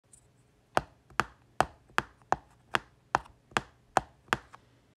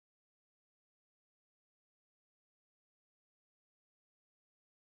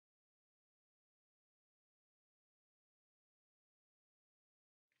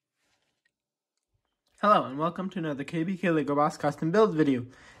Hello and welcome to another KBK Lego Boss Custom Build video.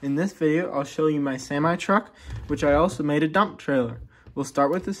 In this video, I'll show you my semi-truck, which I also made a dump trailer. We'll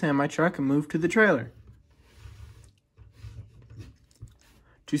start with the semi-truck and move to the trailer.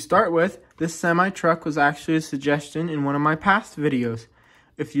 To start with, this semi-truck was actually a suggestion in one of my past videos.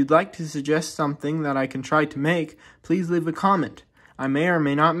 If you'd like to suggest something that I can try to make, please leave a comment. I may or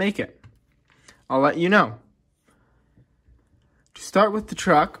may not make it. I'll let you know. To start with the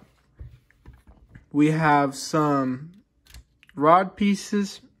truck, we have some rod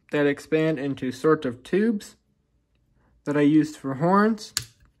pieces that expand into sort of tubes that I used for horns.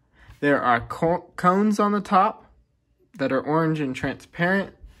 There are cones on the top that are orange and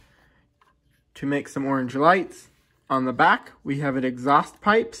transparent to make some orange lights. On the back, we have exhaust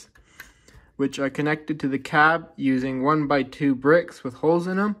pipes, which are connected to the cab using 1x2 bricks with holes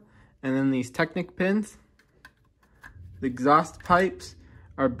in them, and then these Technic pins. The exhaust pipes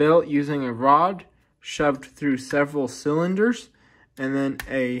are built using a rod shoved through several cylinders, and then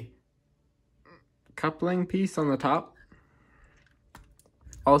a coupling piece on the top.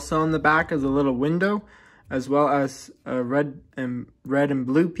 Also on the back is a little window, as well as red and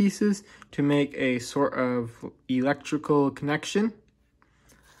blue pieces to make a sort of electrical connection.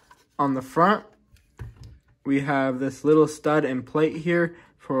 On the front, we have this little stud and plate here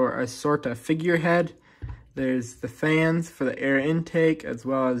for a sort of figurehead. There's the fans for the air intake, as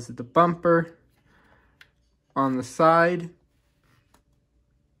well as the bumper. On the side,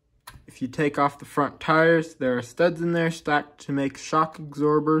 if you take off the front tires, there are studs in there stacked to make shock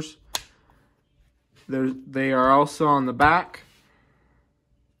absorbers. They are also on the back.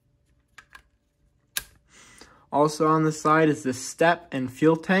 Also on the side is the step and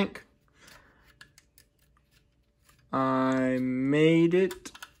fuel tank. I made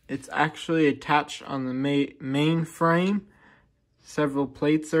it. It's actually attached on the main frame. Several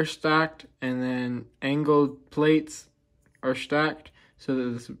plates are stacked, and then angled plates are stacked so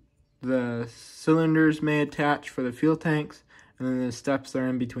that the cylinders may attach for the fuel tanks, and then the steps are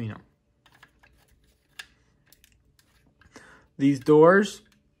in between them. These doors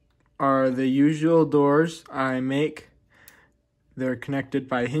are the usual doors I make. They're connected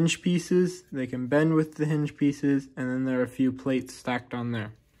by hinge pieces. They can bend with the hinge pieces, and then there are a few plates stacked on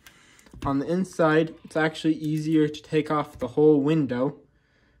there. On the inside, it's actually easier to take off the whole window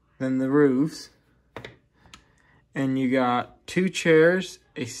than the roofs. And you got 2 chairs,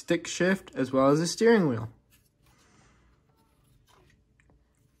 a stick shift, as well as a steering wheel.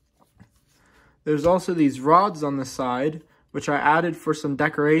 There's also these rods on the side, which I added for some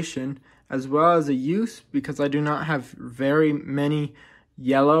decoration, as well as a use because I do not have very many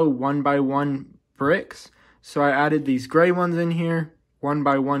yellow 1x1 bricks. So I added these gray ones in here,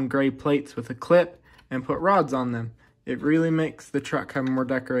 1x1 gray plates with a clip, and put rods on them. It really makes the truck have more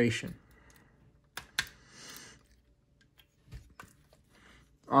decoration.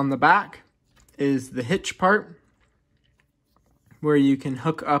 On the back is the hitch part, where you can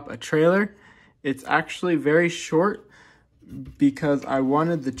hook up a trailer. It's actually very short because I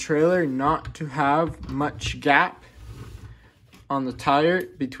wanted the trailer not to have much gap on the tire,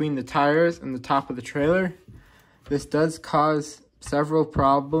 between the tires and the top of the trailer. This does cause several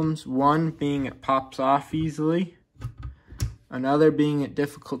problems, one being it pops off easily, another being it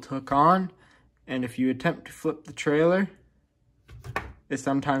difficult to hook on, and if you attempt to flip the trailer, it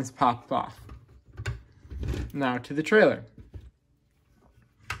sometimes pops off. Now to the trailer.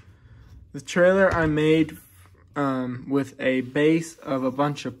 The trailer I made with a base of a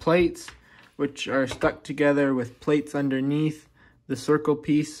bunch of plates, which are stuck together with plates underneath, the circle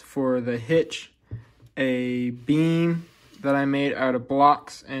piece for the hitch, a beam that I made out of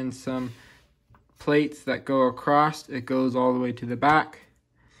blocks, and some plates that go across. It goes all the way to the back.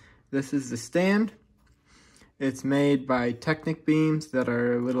 This is the stand. It's made by Technic beams that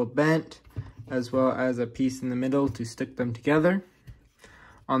are a little bent, as well as a piece in the middle to stick them together.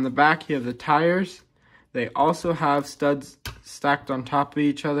 On the back, you have the tires. They also have studs stacked on top of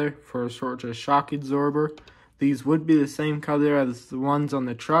each other for a sort of shock absorber. These would be the same color as the ones on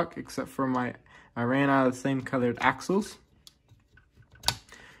the truck, except for I ran out of the same colored axles.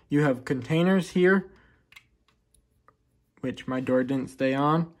 You have containers here, which my door didn't stay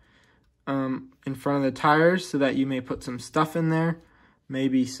on, in front of the tires so that you may put some stuff in there,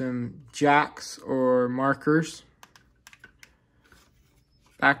 maybe some jacks or markers.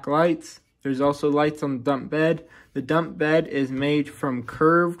 Back lights. There's also lights on the dump bed. The dump bed is made from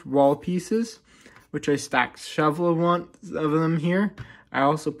curved wall pieces, which I stacked several of them here. I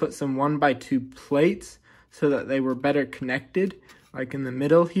also put some 1x2 plates so that they were better connected, like in the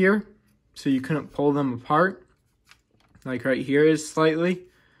middle here, so you couldn't pull them apart. Like right here is slightly.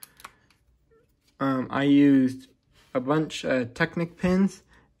 I used a bunch of Technic pins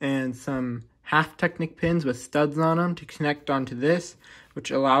and some half Technic pins with studs on them to connect onto this,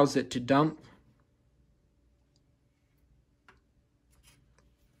 which allows it to dump.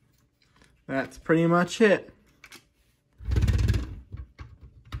 That's pretty much it.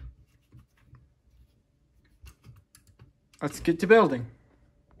 Let's get to building.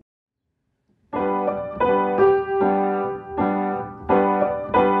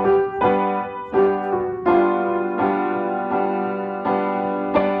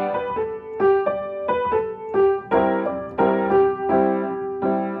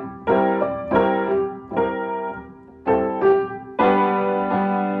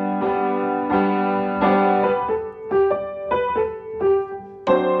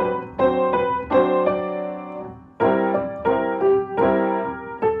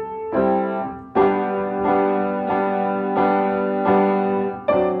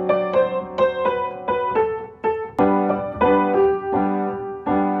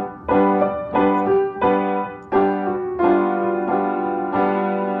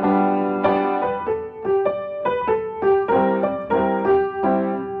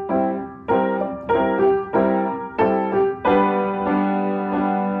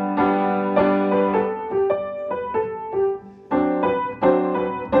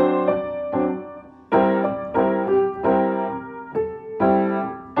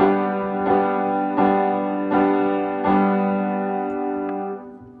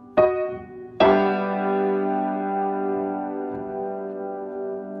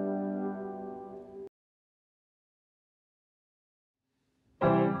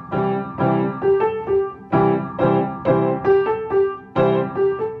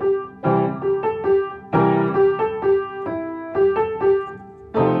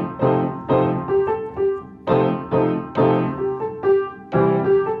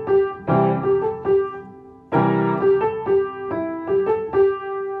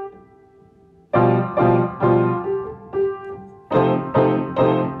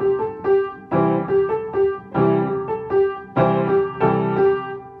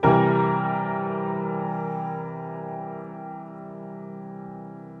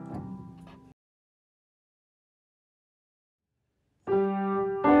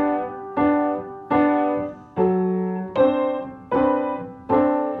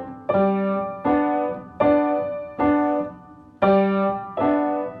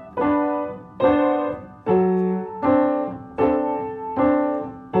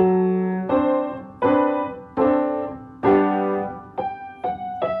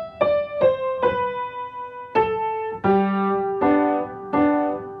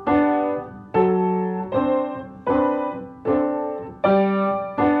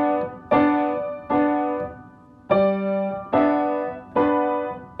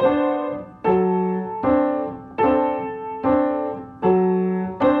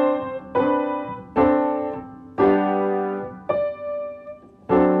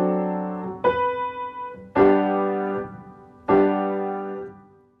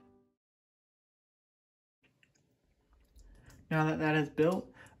 Now that that is built,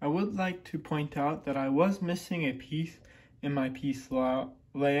 I would like to point out that I was missing a piece in my piece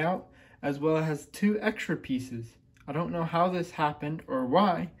layout, as well as 2 extra pieces. I don't know how this happened or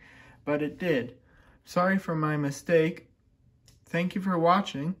why, but it did. Sorry for my mistake. Thank you for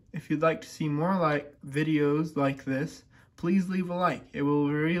watching. If you'd like to see more videos like this, please leave a like. It will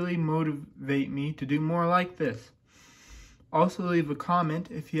really motivate me to do more like this. Also leave a comment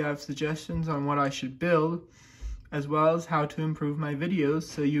if you have suggestions on what I should build, as well as how to improve my videos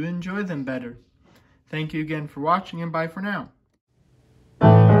so you enjoy them better. Thank you again for watching, and bye for now.